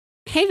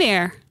Hey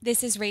there,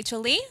 This is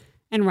Rachel Lee.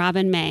 and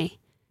Robin May,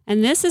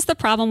 and this is The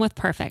Problem with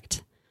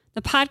Perfect,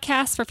 the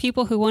podcast for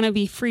people who want to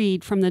be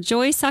freed from the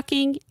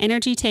joy-sucking,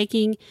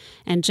 energy-taking,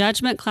 and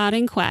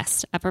judgment-clouding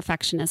quest of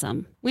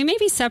perfectionism. We may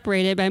be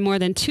separated by more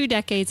than 2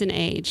 decades in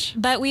age,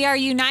 But we are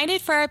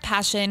united for our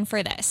passion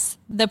for this,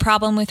 the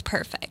problem with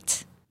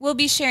perfect. We'll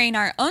be sharing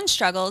our own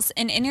struggles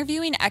and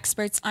interviewing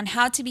experts on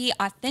how to be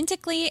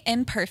authentically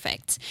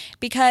imperfect.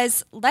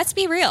 Because let's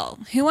be real,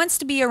 who wants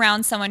to be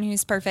around someone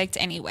who's perfect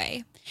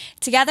anyway?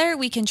 Together,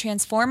 we can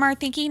transform our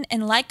thinking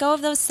and let go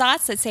of those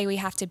thoughts that say we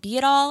have to be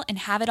it all and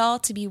have it all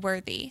to be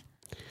worthy.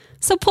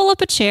 so pull up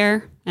a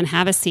chair and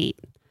have a seat.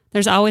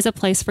 There's always a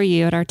place for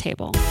you at our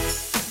table.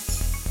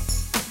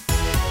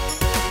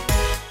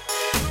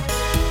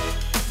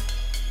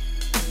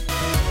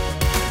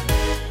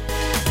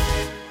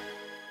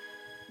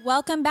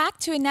 Welcome back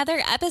to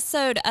another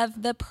episode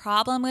of The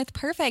Problem with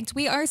Perfect.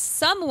 We are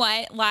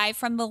somewhat live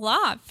from the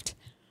loft.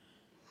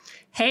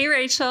 Hey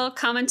Rachel,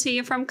 coming to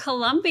you from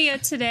Columbia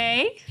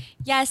today.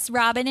 Yes,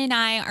 Robin and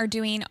I are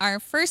doing our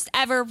first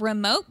ever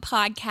remote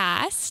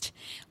podcast.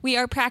 We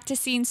are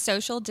practicing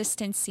social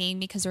distancing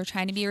because we're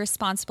trying to be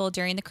responsible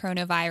during the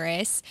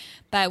coronavirus.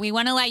 But we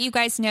want to let you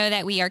guys know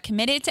that we are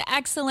committed to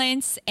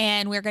excellence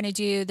and we're going to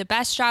do the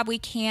best job we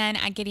can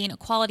at getting a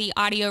quality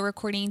audio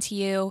recording to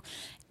you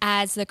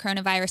as the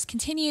coronavirus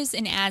continues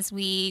and as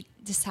we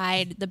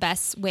decide the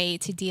best way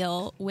to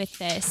deal with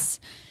this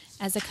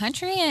as a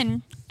country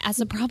and as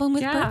a problem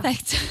with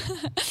perfect.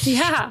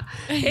 Yeah.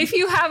 If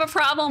you have a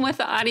problem with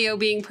the audio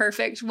being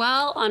perfect,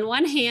 well, on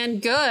one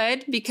hand,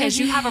 good, because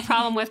you have a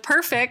problem with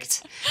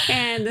perfect,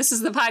 and this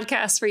is the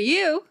podcast for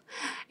you.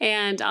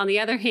 And on the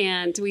other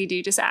hand, we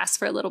do just ask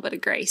for a little bit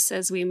of grace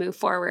as we move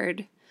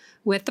forward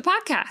with the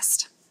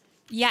podcast.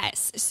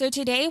 Yes. So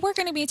today we're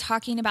going to be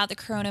talking about the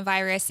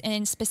coronavirus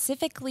and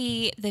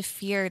specifically the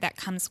fear that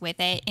comes with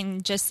it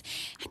and just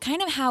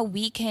kind of how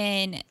we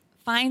can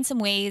find some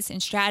ways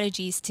and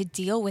strategies to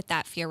deal with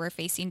that fear we're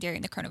facing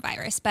during the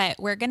coronavirus. But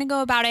we're going to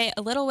go about it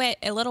a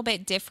little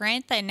bit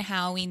different than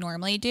how we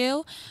normally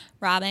do.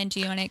 Robin,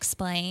 do you want to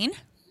explain?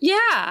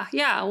 Yeah.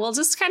 We'll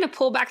just kind of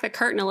pull back the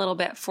curtain a little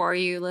bit for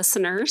you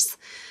listeners.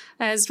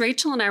 As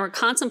Rachel and I were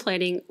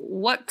contemplating,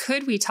 what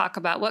could we talk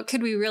about? What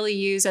could we really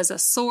use as a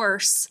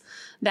source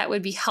that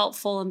would be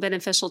helpful and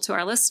beneficial to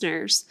our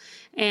listeners?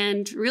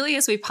 And really,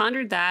 as we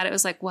pondered that, it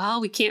was like, well,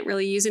 we can't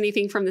really use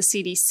anything from the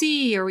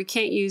CDC, or we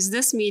can't use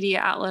this media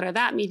outlet or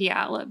that media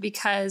outlet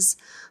because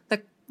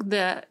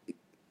the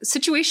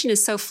situation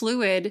is so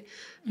fluid,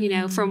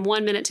 from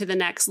 1 minute to the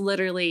next,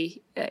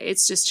 literally,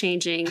 it's just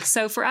changing.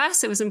 So for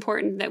us, it was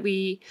important that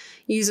we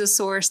use a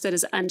source that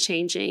is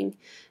unchanging.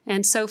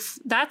 And so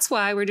that's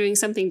why we're doing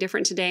something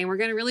different today. And we're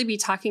going to really be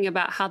talking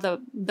about how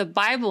the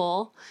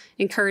Bible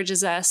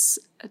encourages us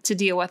to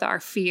deal with our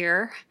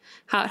fear,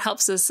 how it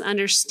helps us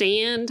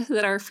understand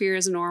that our fear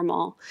is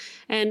normal.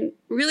 And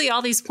really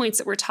all these points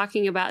that we're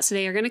talking about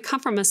today are going to come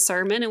from a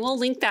sermon, and we'll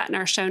link that in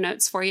our show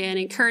notes for you and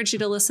encourage you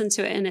to listen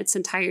to it in its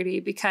entirety,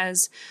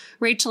 because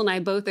Rachel and I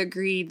both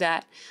agreed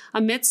that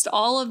amidst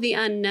all of the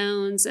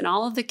unknowns and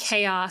all of the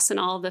chaos and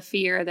all of the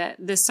fear, that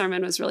this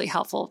sermon was really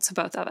helpful to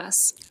both of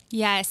us.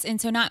 Yes. And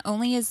so not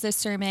only is the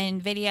sermon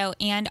video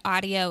and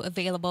audio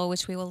available,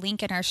 which we will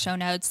link in our show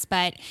notes,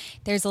 but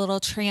there's a little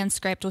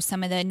transcript with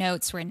some of the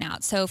notes written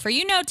out. So for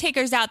you note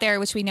takers out there,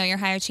 which we know you're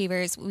high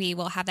achievers, we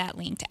will have that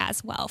linked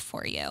as well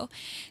for you.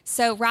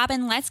 So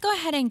Robin, let's go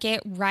ahead and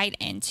get right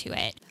into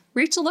it.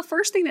 Rachel, the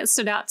first thing that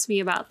stood out to me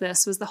about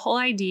this was the whole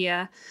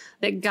idea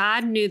that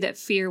God knew that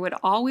fear would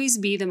always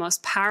be the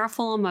most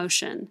powerful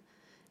emotion,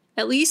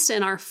 at least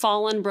in our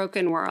fallen,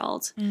 broken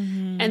world.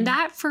 Mm-hmm. And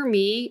that for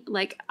me,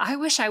 I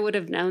wish I would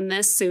have known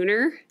this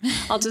sooner.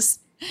 I'll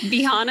just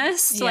be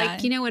honest.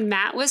 Yeah. When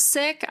Matt was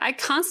sick, I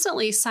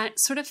constantly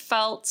sort of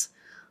felt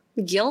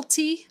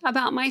guilty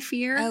about my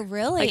fear. Oh,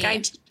 really?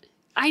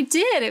 I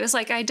did. It was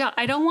like, I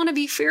don't want to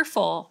be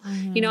fearful.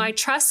 Mm-hmm. I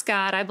trust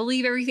God. I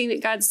believe everything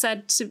that God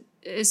said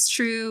is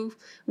true,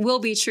 will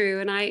be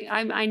true. And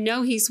I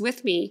know he's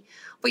with me.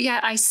 But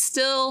yet I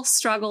still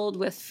struggled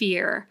with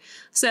fear.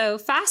 So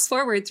fast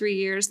forward 3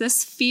 years,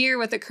 this fear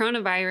with the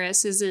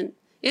coronavirus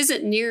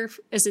isn't near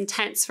as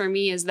intense for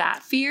me as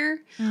that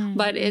fear,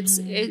 but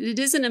it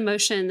is an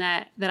emotion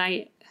that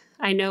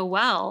I know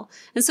well.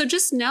 And so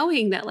just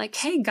knowing that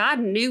hey, God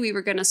knew we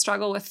were going to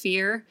struggle with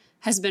fear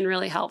has been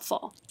really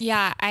helpful.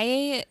 Yeah,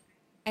 I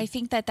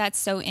think that that's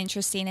so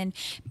interesting. And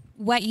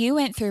what you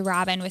went through,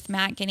 Robin, with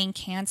Matt getting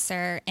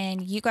cancer,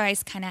 and you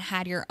guys kind of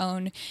had your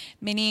own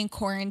mini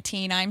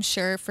quarantine, I'm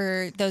sure,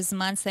 for those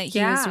months that he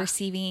was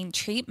receiving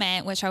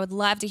treatment, which I would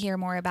love to hear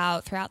more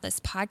about throughout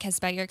this podcast,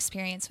 about your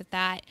experience with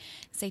that,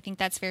 because I think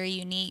that's very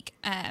unique.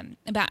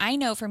 But I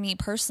know for me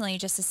personally,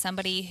 just as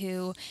somebody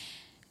who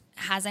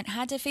hasn't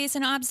had to face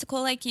an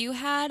obstacle like you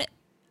had,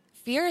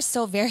 fear is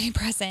still very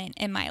present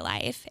in my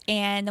life.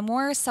 And the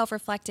more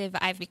self-reflective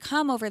I've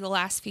become over the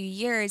last few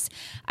years,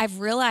 I've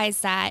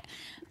realized that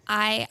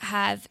I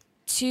have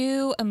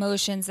two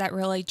emotions that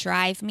really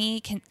drive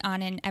me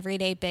on an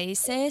everyday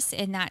basis,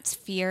 and that's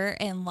fear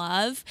and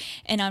love.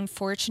 And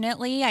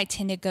unfortunately, I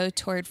tend to go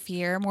toward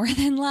fear more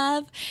than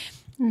love.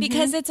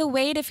 Because it's a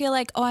way to feel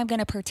like, oh, I'm going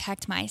to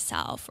protect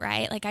myself,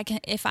 right? Like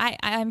if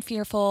I'm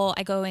fearful,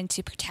 I go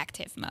into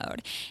protective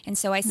mode. And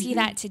so I see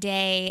that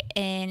today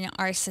in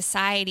our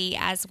society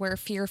as we're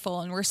fearful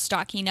and we're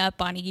stocking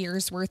up on a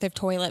year's worth of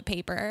toilet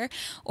paper.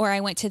 Or I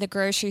went to the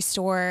grocery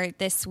store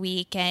this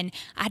week and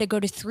I had to go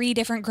to 3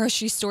 different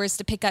grocery stores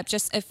to pick up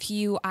just a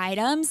few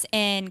items.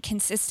 And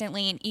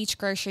consistently in each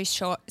grocery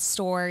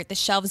store, the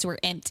shelves were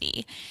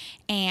empty.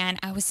 And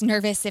I was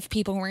nervous if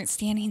people weren't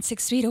standing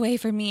 6 feet away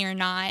from me or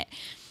not.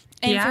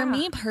 And for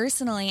me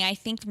personally, I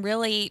think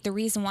really the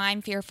reason why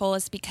I'm fearful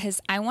is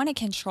because I want to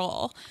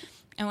control.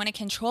 I want to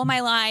control my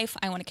life.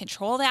 I want to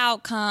control the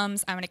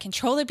outcomes. I want to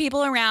control the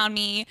people around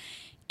me.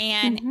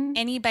 And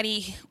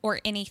anybody or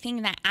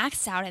anything that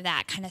acts out of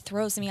that kind of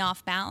throws me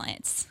off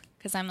balance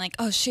because I'm like,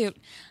 oh, shoot,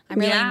 I'm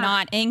really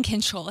not in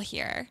control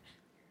here.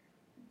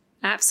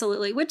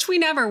 Absolutely. Which we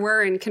never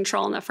were in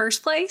control in the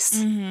first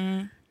place.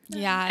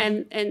 Yeah.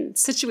 And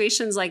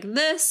situations like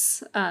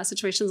this,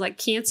 situations like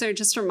cancer,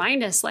 just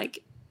remind us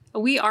like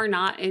we are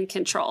not in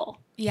control.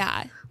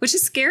 Yeah. Which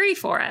is scary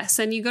for us.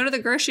 And you go to the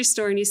grocery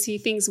store and you see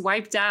things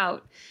wiped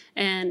out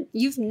and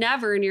you've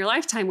never in your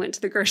lifetime went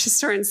to the grocery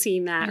store and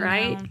seen that,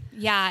 right?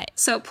 Yeah.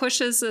 So it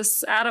pushes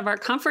us out of our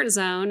comfort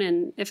zone.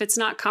 And if it's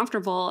not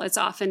comfortable, it's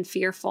often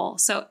fearful.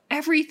 So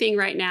everything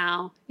right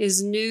now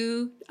is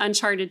new,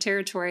 uncharted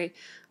territory,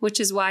 which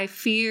is why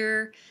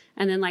fear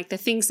and then like the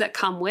things that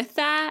come with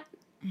that,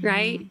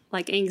 right?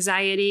 Like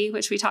anxiety,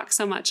 which we talk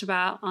so much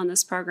about on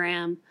this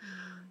program,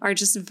 are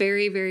just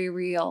very, very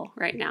real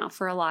right now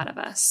for a lot of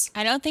us.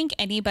 I don't think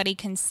anybody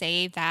can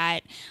say that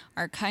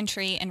our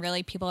country and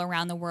really people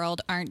around the world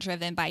aren't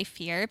driven by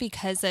fear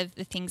because of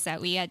the things that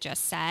we had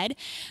just said.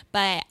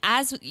 But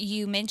as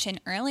you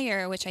mentioned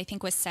earlier, which I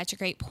think was such a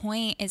great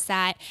point, is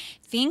that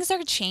things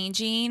are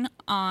changing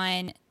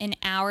on an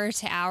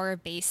hour-to-hour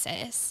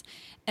basis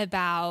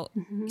about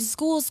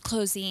schools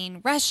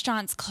closing,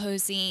 restaurants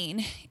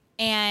closing,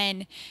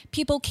 and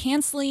people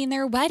canceling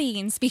their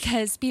weddings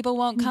because people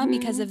won't come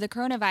because of the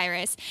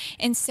coronavirus.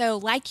 And so,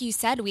 like you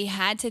said, we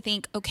had to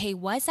think, okay,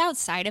 what's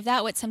outside of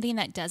that? What's something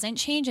that doesn't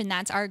change? And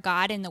that's our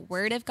God and the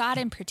Word of God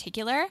in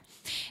particular.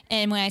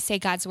 And when I say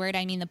God's Word,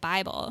 I mean the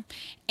Bible.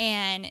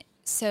 And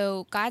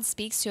so God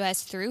speaks to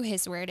us through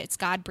His Word. It's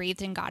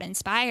God-breathed and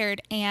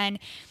God-inspired. And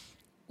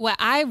what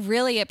I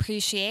really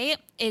appreciate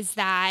is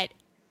that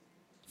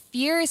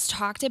fear is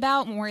talked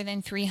about more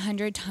than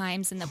 300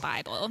 times in the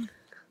Bible.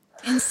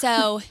 And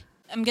so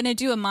I'm going to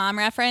do a mom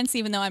reference,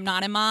 even though I'm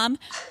not a mom.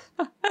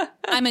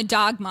 I'm a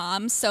dog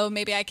mom, so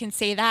maybe I can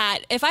say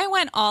that. If I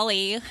want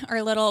Ollie,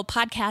 our little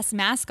podcast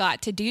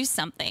mascot, to do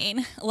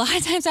something, a lot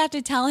of times I have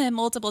to tell him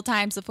multiple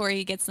times before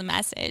he gets the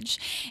message.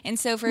 And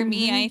so for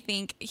me, I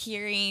think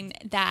hearing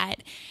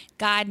that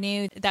God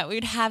knew that we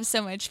would have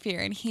so much fear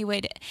and He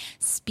would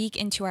speak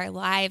into our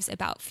lives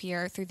about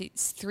fear through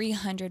these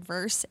 300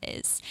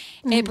 verses,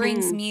 it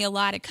brings me a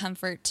lot of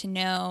comfort to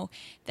know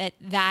that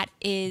that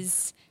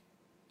is...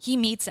 He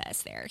meets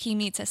us there. He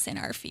meets us in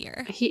our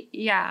fear.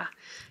 Yeah.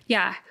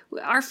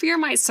 Our fear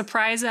might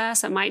surprise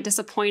us. It might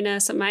disappoint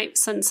us. It might,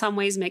 in some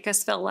ways, make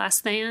us feel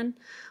less than.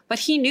 But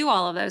He knew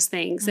all of those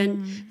things.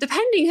 And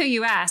depending who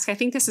you ask, I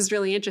think this is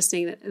really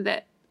interesting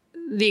that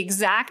the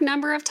exact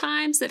number of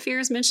times that fear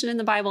is mentioned in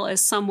the Bible is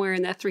somewhere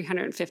in that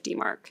 350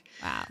 mark.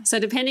 Wow. So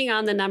depending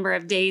on the number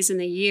of days in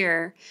the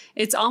year,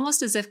 it's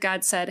almost as if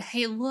God said,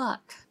 hey,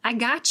 look, I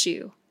got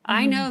you.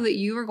 I know that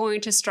you are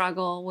going to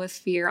struggle with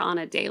fear on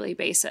a daily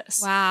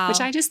basis. Wow. Which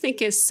I just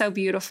think is so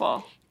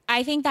beautiful.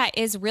 I think that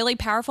is really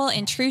powerful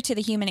and true to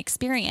the human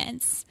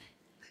experience.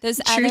 Those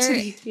other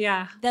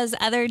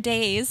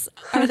days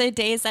are the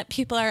days that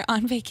people are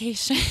on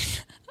vacation.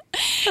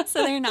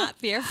 So they're not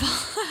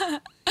fearful.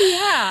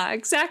 Yeah,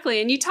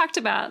 exactly. And you talked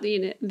about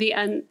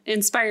the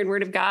inspired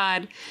word of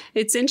God.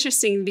 It's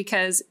interesting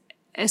because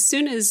as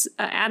soon as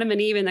Adam and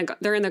Eve,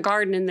 they're in the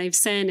garden and they've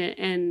sinned,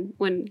 and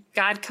when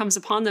God comes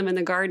upon them in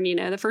the garden,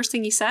 the first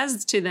thing He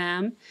says to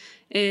them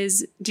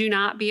is, do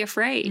not be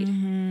afraid.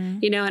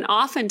 And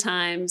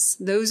oftentimes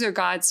those are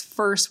God's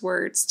first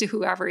words to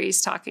whoever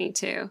He's talking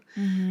to.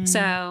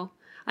 So,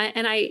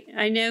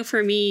 I know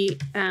for me,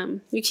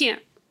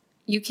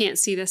 you can't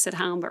see this at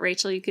home, but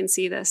Rachel, you can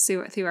see this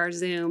through our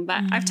Zoom.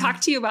 But I've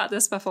talked to you about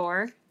this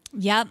before.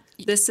 Yep.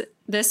 This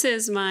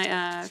is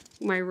my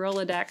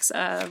Rolodex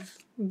of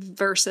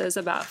verses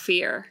about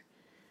fear.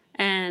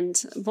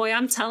 And boy,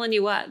 I'm telling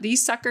you what,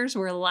 these suckers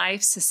were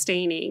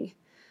life-sustaining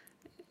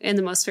in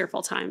the most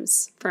fearful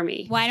times for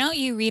me. Why don't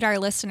you read our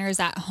listeners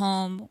at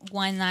home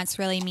one that's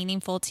really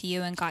meaningful to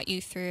you and got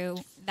you through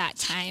that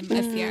time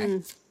of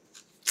fear?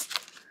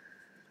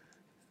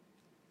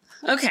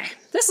 Okay,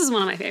 this is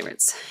one of my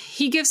favorites.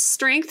 He gives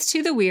strength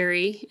to the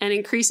weary and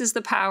increases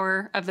the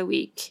power of the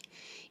weak.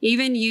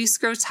 Even youths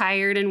grow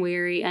tired and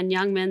weary, and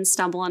young men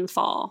stumble and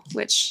fall,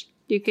 which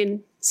you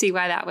can see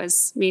why that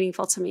was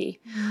meaningful to me.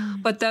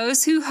 But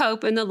those who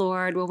hope in the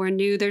Lord will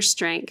renew their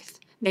strength.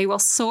 They will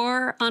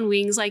soar on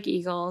wings like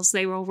eagles.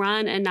 They will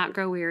run and not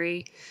grow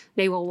weary.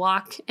 They will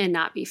walk and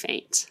not be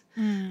faint.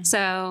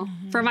 So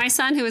for my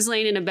son who was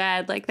laying in a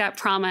bed, like that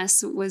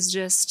promise was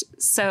just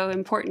so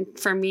important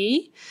for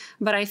me.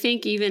 But I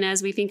think even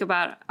as we think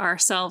about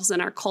ourselves and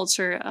our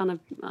culture on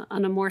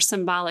a more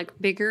symbolic,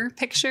 bigger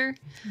picture,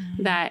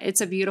 that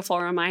it's a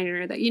beautiful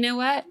reminder that, you know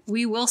what,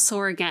 we will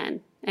soar again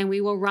and we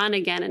will run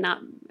again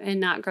and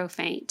not grow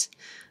faint.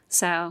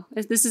 So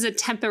this is a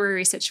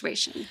temporary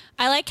situation.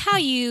 I like how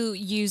you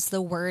use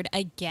the word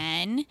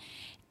again,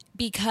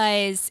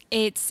 because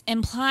it's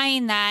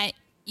implying that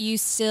you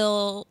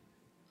still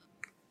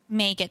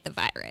may get the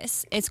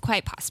virus. It's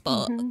quite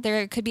possible.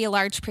 There could be a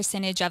large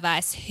percentage of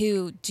us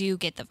who do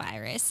get the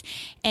virus,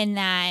 and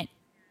that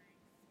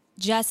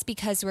just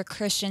because we're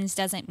Christians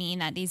doesn't mean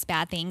that these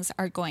bad things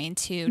are going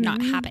to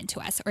not happen to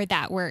us, or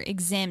that we're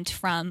exempt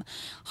from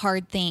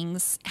hard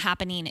things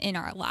happening in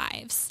our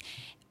lives.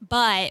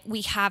 But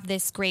we have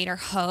this greater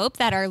hope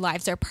that our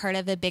lives are part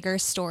of a bigger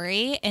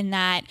story, and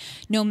that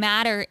no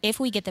matter if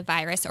we get the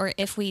virus or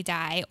if we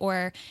die,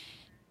 or,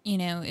 you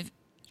know,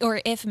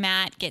 if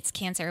Matt gets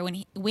cancer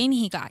when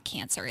he got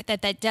cancer,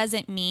 that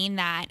doesn't mean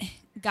that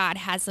God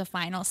has the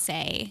final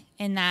say,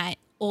 and that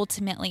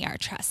ultimately our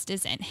trust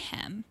is in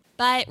him.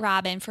 But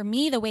Robin, for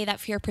me, the way that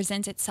fear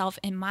presents itself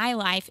in my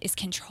life is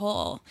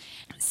control.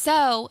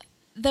 So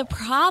the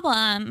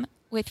problem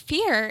with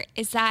fear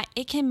is that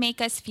it can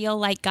make us feel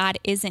like God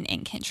isn't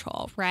in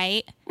control,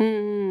 right?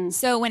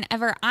 So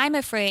whenever I'm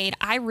afraid,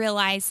 I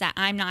realize that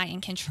I'm not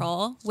in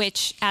control,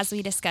 which, as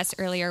we discussed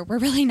earlier, we're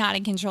really not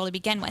in control to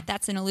begin with.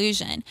 That's an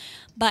illusion.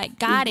 But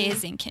God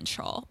is in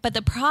control. But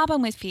the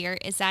problem with fear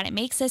is that it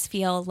makes us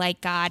feel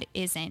like God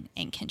isn't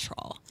in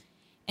control.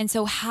 And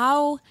so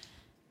how,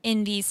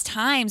 in these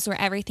times where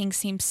everything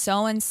seems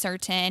so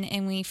uncertain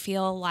and we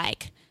feel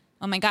like,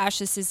 oh my gosh,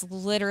 this is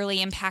literally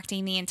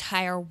impacting the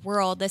entire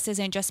world. This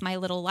isn't just my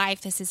little life.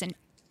 This is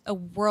a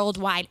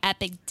worldwide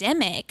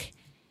epidemic.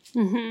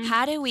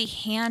 How do we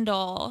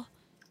handle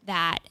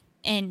that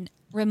and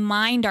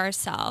remind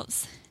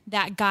ourselves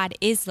that God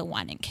is the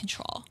one in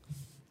control?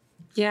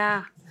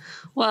 Yeah.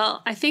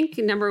 Well, I think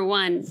number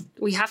one,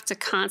 we have to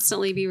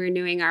constantly be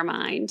renewing our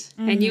mind.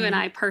 And you and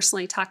I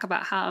personally talk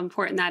about how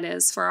important that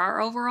is for our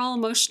overall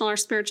emotional or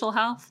spiritual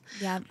health.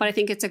 But I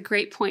think it's a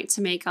great point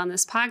to make on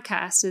this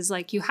podcast is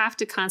like, you have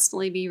to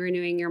constantly be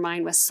renewing your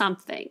mind with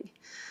something.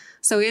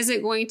 So is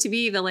it going to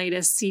be the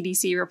latest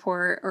CDC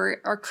report,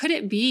 or could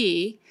it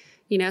be,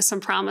 you know, some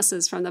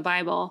promises from the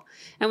Bible?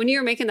 And when you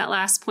were making that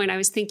last point, I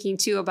was thinking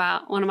too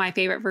about one of my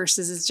favorite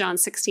verses is John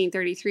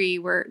 16:33,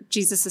 where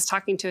Jesus is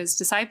talking to his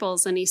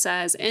disciples and he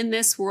says, in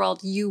this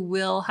world, you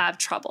will have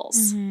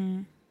troubles.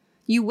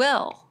 You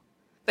will,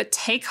 but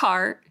take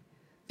heart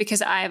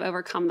because I have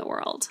overcome the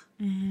world.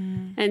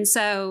 And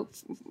so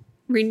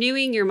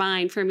renewing your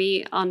mind for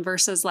me on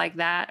verses like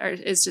that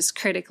is just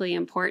critically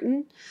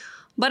important.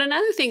 But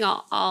another thing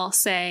I'll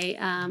say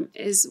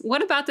is,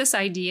 what about this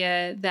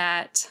idea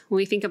that when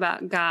we think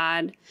about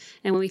God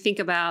and when we think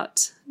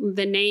about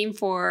the name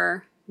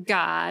for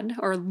God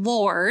or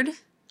Lord,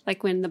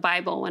 like when the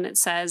Bible, when it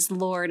says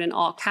Lord in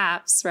all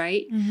caps,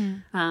 right?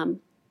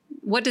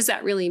 What does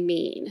that really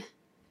mean?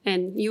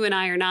 And you and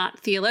I are not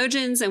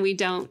theologians and we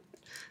don't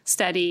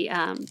study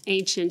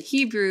ancient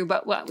Hebrew,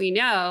 but what we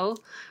know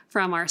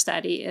from our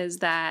study is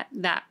that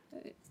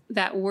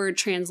word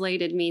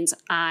translated means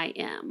I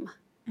am.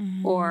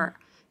 Or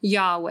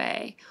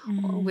Yahweh,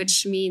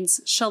 which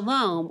means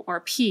shalom or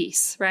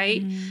peace,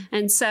 right?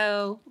 And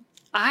so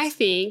I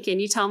think,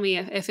 and you tell me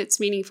if it's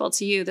meaningful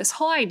to you, this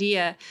whole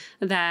idea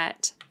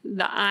that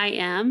the I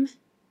am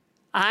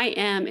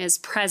is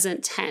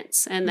present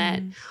tense, and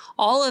that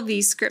all of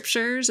these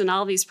scriptures and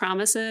all these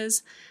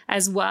promises,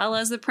 as well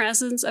as the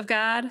presence of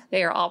God,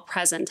 they are all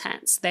present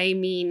tense. They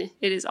mean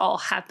it is all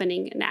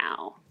happening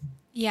now.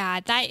 Yeah,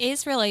 that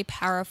is really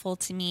powerful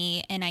to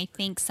me. And I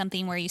think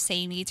something where you say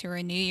you need to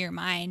renew your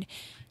mind,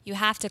 you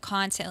have to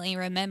constantly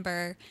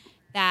remember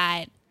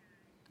that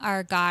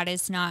our God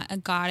is not a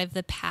God of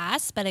the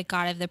past, but a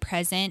God of the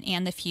present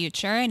and the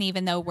future. And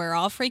even though we're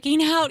all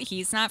freaking out,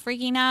 he's not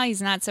freaking out.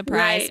 He's not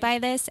surprised by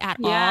this at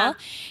all.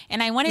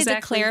 And I wanted to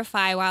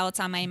clarify while it's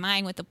on my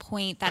mind with the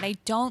point that I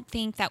don't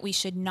think that we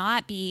should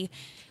not be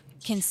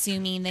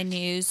consuming the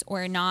news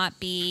or not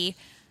be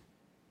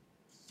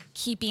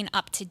keeping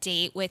up to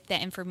date with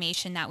the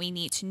information that we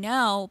need to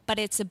know, but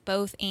it's a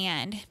both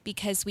and,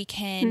 because we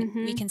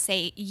can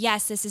say,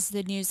 yes, this is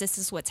the news, this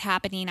is what's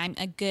happening, I'm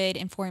a good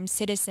informed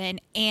citizen,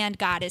 and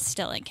God is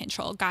still in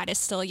control. God is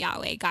still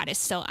Yahweh. God is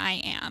still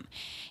I am.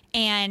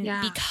 And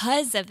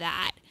because of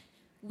that,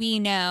 we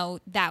know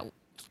that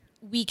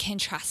we can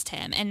trust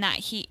him and that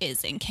he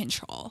is in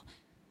control.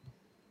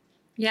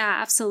 Yeah,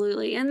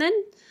 absolutely. And then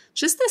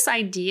just this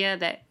idea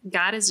that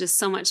God is just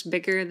so much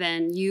bigger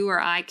than you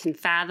or I can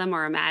fathom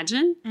or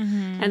imagine.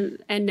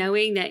 And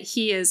knowing that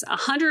he is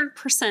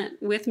 100%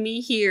 with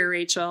me here,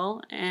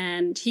 Rachel,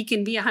 and he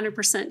can be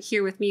 100%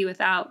 here with me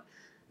without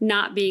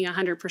not being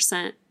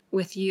 100%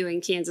 with you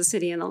in Kansas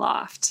City in the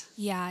loft.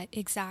 Yeah,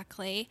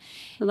 exactly.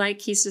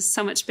 Like he's just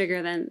so much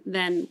bigger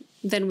than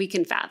we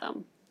can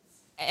fathom.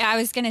 I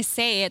was going to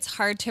say it's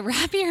hard to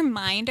wrap your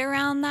mind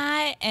around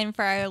that. And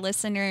for our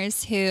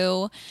listeners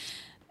who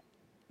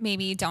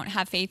maybe don't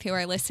have faith who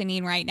are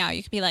listening right now,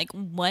 you could be like,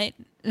 what?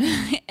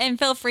 And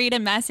feel free to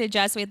message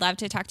us. We'd love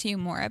to talk to you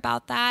more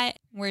about that.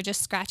 We're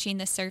just scratching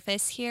the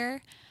surface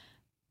here.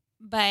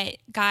 But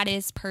God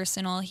is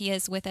personal. He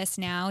is with us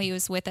now. He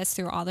was with us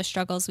through all the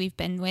struggles we've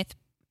been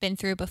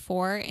through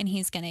before, and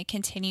he's going to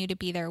continue to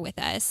be there with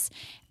us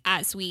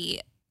as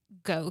we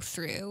go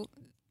through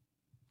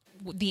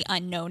the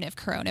unknown of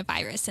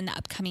coronavirus in the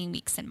upcoming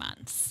weeks and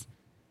months.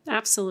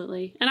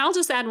 Absolutely. And I'll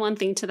just add one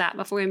thing to that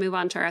before we move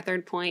on to our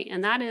third point.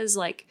 And that is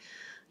like,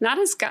 not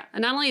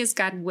only is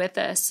God with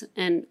us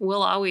and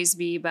will always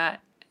be, but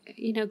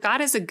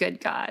God is a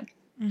good God.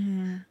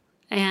 Mm-hmm.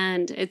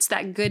 And it's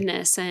that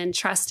goodness and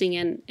trusting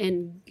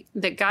in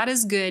that God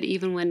is good,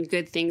 even when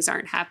good things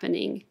aren't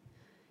happening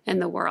in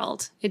the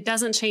world. It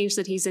doesn't change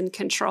that he's in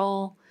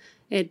control.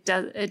 It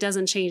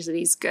doesn't change that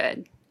he's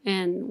good.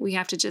 And we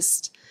have to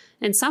just,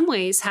 in some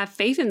ways, have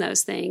faith in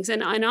those things.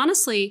 And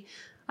honestly,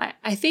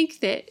 I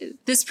think that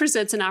this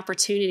presents an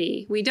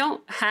opportunity. We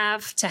don't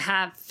have to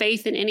have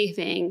faith in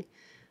anything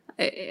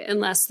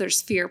unless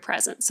there's fear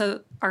present.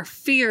 So our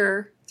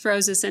fear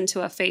throws us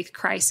into a faith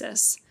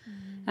crisis.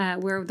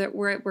 Where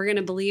we're going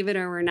to believe it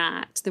or we're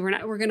not.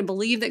 We're going to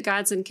believe that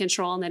God's in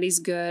control and that he's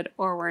good,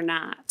 or we're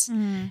not.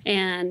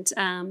 And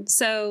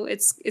so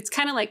it's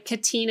kind of like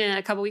Katina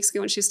a couple weeks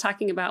ago when she was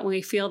talking about when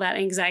we feel that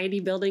anxiety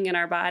building in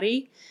our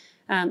body.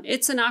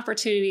 It's an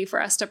opportunity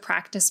for us to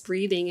practice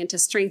breathing and to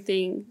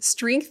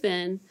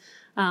strengthen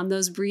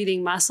those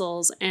breathing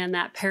muscles and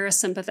that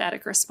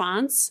parasympathetic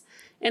response.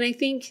 And I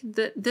think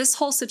that this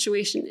whole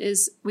situation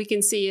we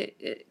can see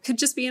it could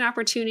just be an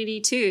opportunity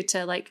too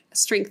to like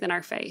strengthen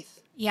our faith.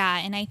 Yeah,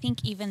 and I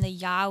think even the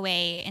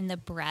Yahweh and the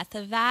breath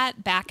of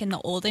that back in the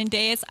olden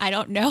days, I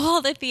don't know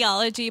all the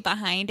theology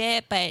behind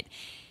it, but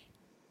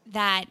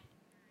that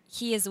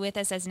he is with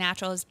us as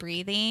natural as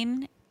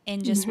breathing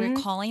and just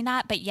recalling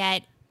that. But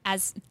yet,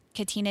 as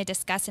Katina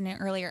discussed in an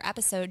earlier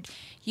episode,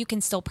 you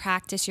can still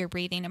practice your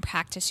breathing and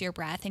practice your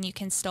breath, and you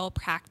can still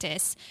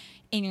practice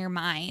in your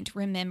mind,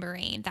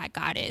 remembering that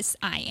God is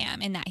I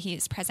am and that he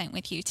is present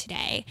with you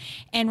today.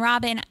 And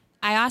Robin,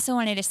 I also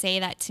wanted to say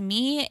that to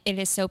me, it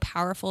is so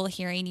powerful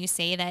hearing you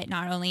say that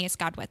not only is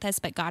God with us,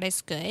 but God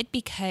is good,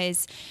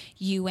 because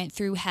you went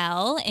through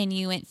hell and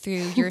you went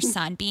through your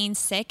son being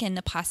sick and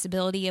the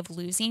possibility of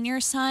losing your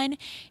son.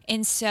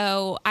 And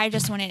so I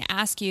just wanted to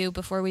ask you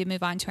before we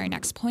move on to our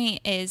next point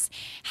is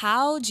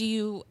how do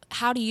you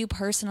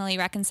personally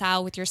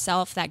reconcile with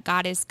yourself that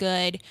God is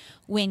good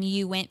when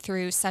you went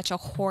through such a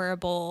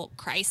horrible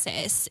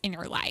crisis in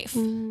your life?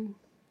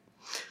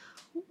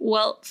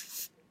 Well,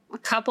 a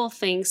couple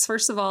things.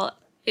 First of all,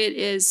 it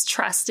is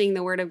trusting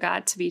the word of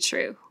God to be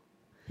true.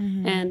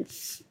 And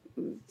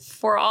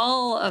for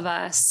all of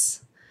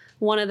us,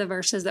 one of the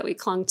verses that we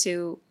clung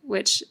to,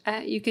 which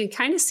you can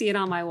kind of see it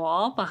on my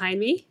wall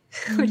behind me,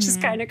 which is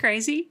kind of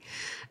crazy,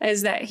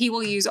 is that he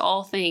will use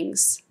all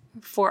things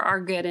for our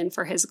good and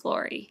for his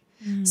glory.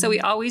 So we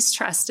always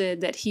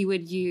trusted that he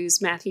would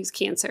use Matthew's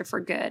cancer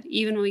for good,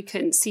 even when we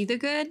couldn't see the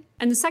good.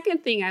 And the second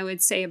thing I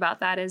would say about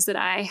that is that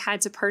I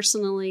had to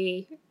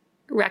personally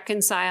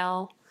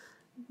reconcile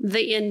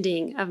the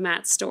ending of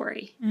Matt's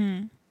story.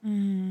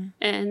 And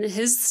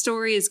his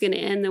story is going to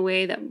end the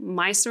way that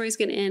my story is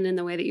going to end and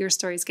the way that your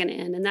story is going to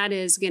end. And that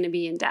is going to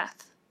be in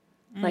death.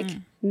 Like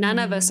none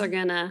of us are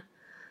going to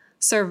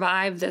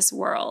survive this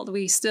world.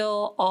 We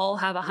still all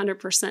have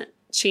 100%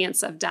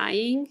 chance of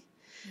dying.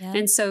 Yep.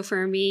 And so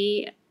for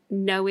me,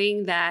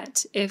 knowing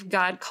that if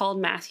God called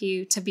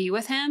Matthew to be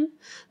with him,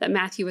 that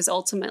Matthew was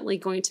ultimately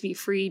going to be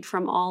freed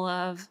from all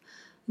of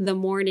the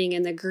mourning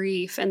and the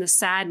grief and the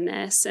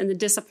sadness and the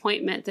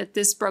disappointment that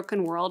this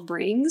broken world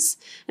brings.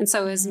 And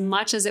so as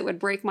much as it would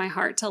break my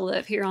heart to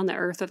live here on the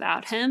earth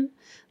without him,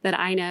 that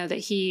I know that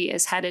he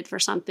is headed for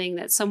something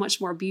that's so much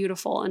more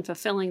beautiful and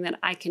fulfilling than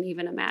I can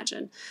even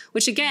imagine,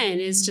 which again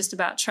is just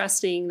about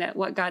trusting that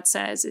what God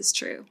says is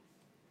true.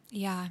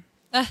 Yeah.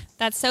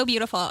 That's so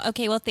beautiful.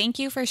 Okay. Well, thank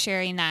you for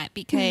sharing that,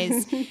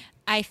 because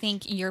I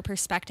think your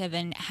perspective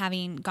and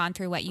having gone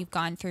through what you've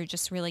gone through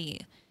just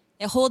really,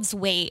 it holds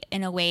weight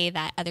in a way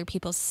that other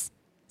people's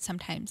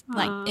sometimes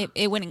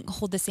it wouldn't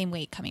hold the same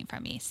weight coming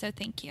from me. So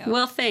thank you.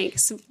 Well,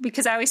 thanks.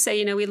 Because I always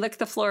say, we lick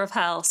the floor of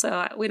hell.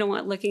 So we don't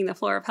want licking the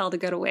floor of hell to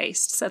go to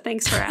waste. So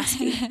thanks for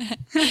asking.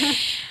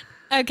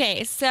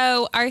 Okay,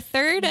 so our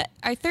third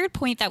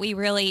point that we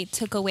really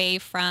took away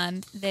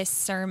from this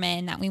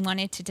sermon that we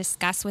wanted to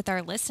discuss with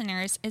our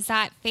listeners is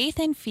that faith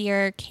and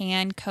fear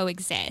can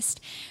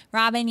coexist.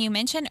 Robin, you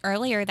mentioned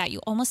earlier that you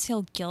almost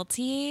feel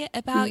guilty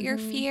about your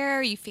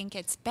fear. You think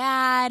it's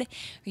bad,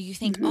 or you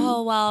think,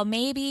 oh, well,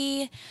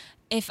 maybe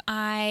if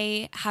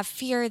I have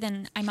fear,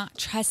 then I'm not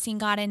trusting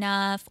God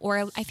enough.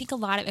 Or I think a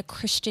lot of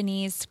Christian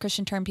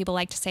term people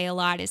like to say a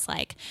lot is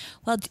like,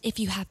 well, if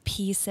you have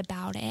peace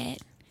about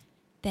it,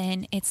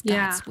 then it's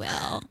God's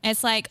will.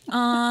 It's like,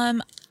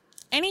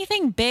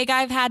 anything big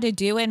I've had to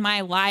do in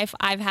my life,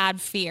 I've had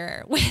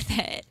fear with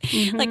it.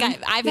 Mm-hmm. Like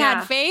I've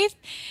had faith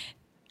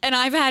and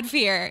I've had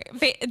fear.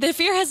 The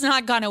fear has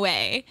not gone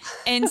away.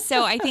 And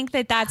so I think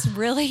that that's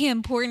really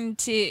important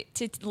to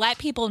let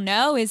people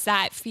know, is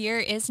that fear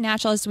is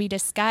natural. As we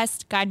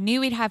discussed, God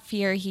knew we'd have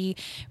fear. He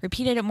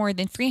repeated it more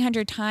than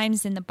 300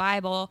 times in the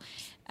Bible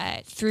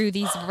through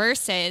these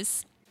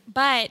verses.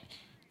 But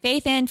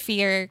faith and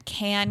fear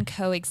can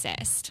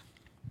coexist.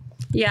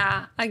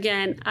 Yeah,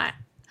 again,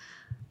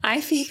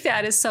 I think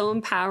that is so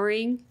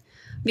empowering,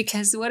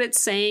 because what it's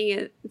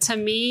saying to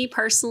me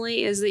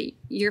personally is that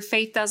your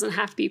faith doesn't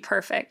have to be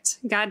perfect.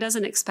 God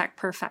doesn't expect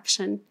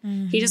perfection.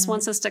 Mm-hmm. He just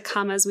wants us to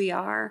come as we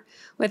are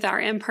with our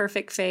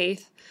imperfect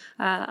faith.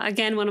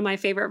 Again, one of my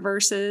favorite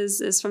verses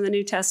is from the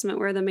New Testament,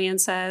 where the man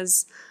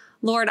says,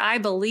 "Lord, I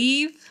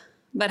believe,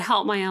 but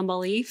help my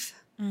unbelief."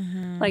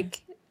 Mm-hmm.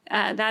 Like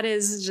that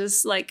is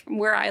just like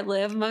where I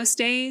live most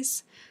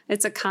days.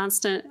 It's a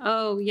constant,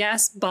 oh,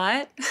 yes,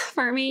 but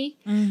for me.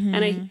 Mm-hmm.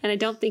 And I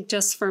don't think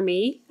just for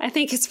me. I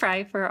think it's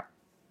probably for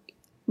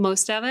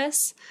most of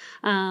us.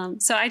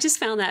 So I just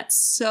found that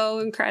so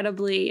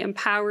incredibly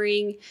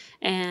empowering,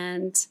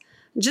 and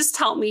just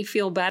helped me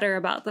feel better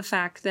about the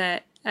fact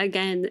that,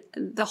 again,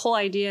 the whole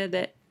idea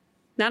that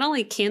not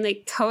only can they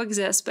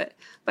coexist,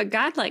 but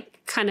God like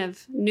kind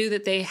of knew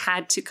that they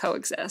had to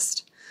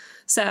coexist.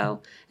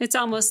 So it's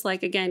almost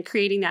like, again,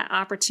 creating that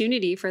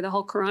opportunity for the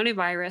whole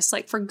coronavirus,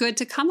 like for good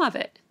to come of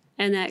it.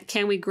 And that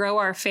can we grow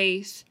our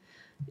faith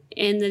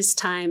in these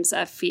times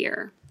of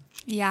fear?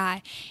 Yeah.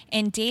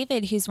 And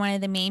David, who's one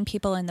of the main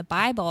people in the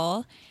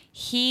Bible,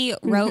 he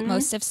wrote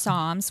most of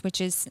Psalms,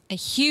 which is a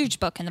huge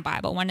book in the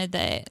Bible, one of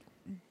the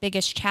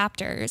biggest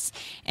chapters.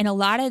 And a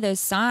lot of those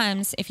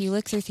Psalms, if you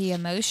look through the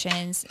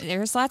emotions,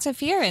 there's lots of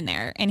fear in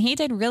there. And he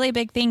did really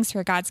big things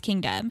for God's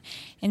kingdom.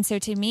 And so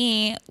to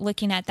me,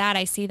 looking at that,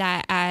 I see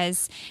that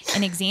as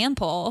an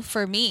example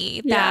for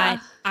me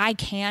that I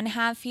can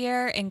have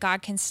fear and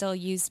God can still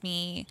use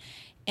me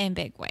in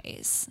big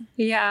ways.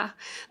 Yeah,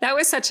 that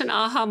was such an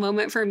aha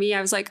moment for me.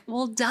 I was like,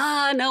 well,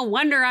 duh, no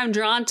wonder I'm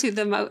drawn to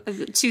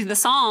the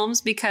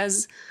Psalms,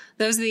 because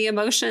those are the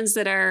emotions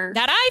that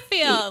I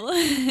feel.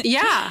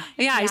 Yeah.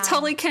 I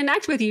totally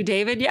connect with you,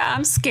 David. Yeah,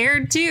 I'm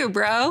scared too,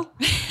 bro.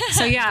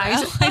 So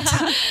yeah,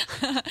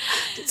 I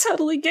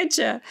totally get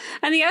you.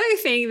 And the other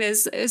thing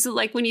is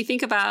like when you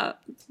think about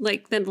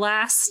like the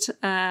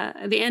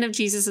end of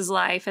Jesus's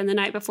life and the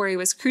night before he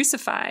was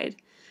crucified,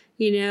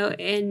 you know,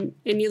 and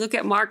you look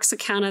at Mark's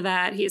account of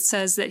that, it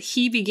says that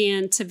he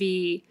began to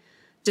be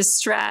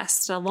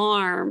distressed,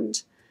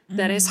 alarmed,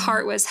 that his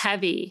heart was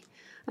heavy.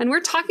 And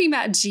we're talking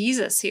about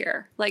Jesus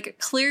here. Like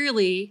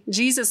clearly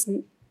Jesus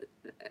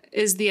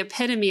is the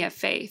epitome of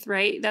faith,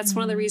 right? That's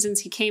one of the reasons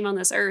he came on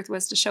this earth,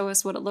 was to show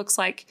us what it looks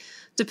like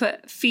to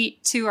put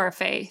feet to our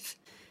faith.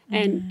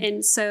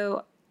 And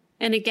so,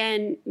 and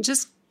again,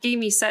 just gave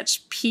me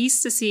such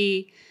peace to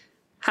see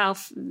how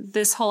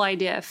this whole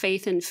idea of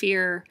faith and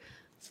fear,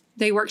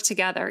 they work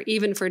together,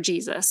 even for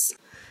Jesus.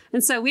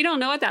 And so we don't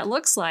know what that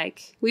looks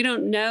like. We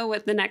don't know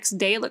what the next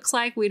day looks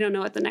like. We don't know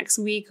what the next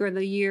week or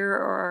the year,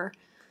 or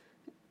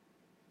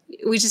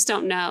we just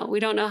don't know.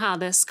 We don't know how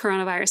this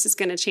coronavirus is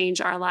going to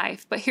change our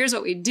life. But here's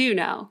what we do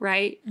know,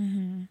 right?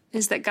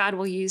 Is that God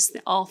will use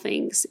all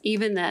things,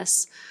 even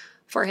this,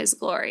 for his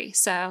glory.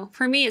 So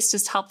for me, it's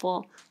just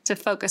helpful to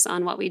focus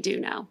on what we do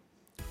know.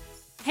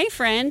 Hey,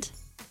 friend.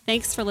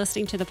 Thanks for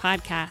listening to the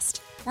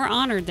podcast. We're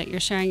honored that you're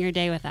sharing your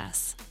day with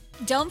us.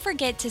 Don't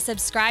forget to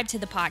subscribe to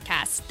the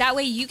podcast. That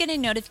way you get a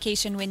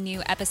notification when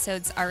new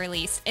episodes are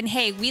released. And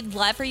hey, we'd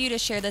love for you to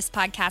share this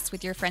podcast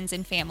with your friends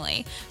and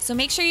family. So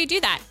make sure you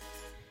do that.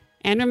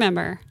 And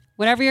remember,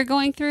 whatever you're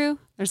going through,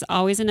 there's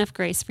always enough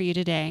grace for you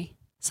today.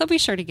 So be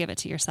sure to give it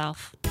to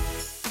yourself.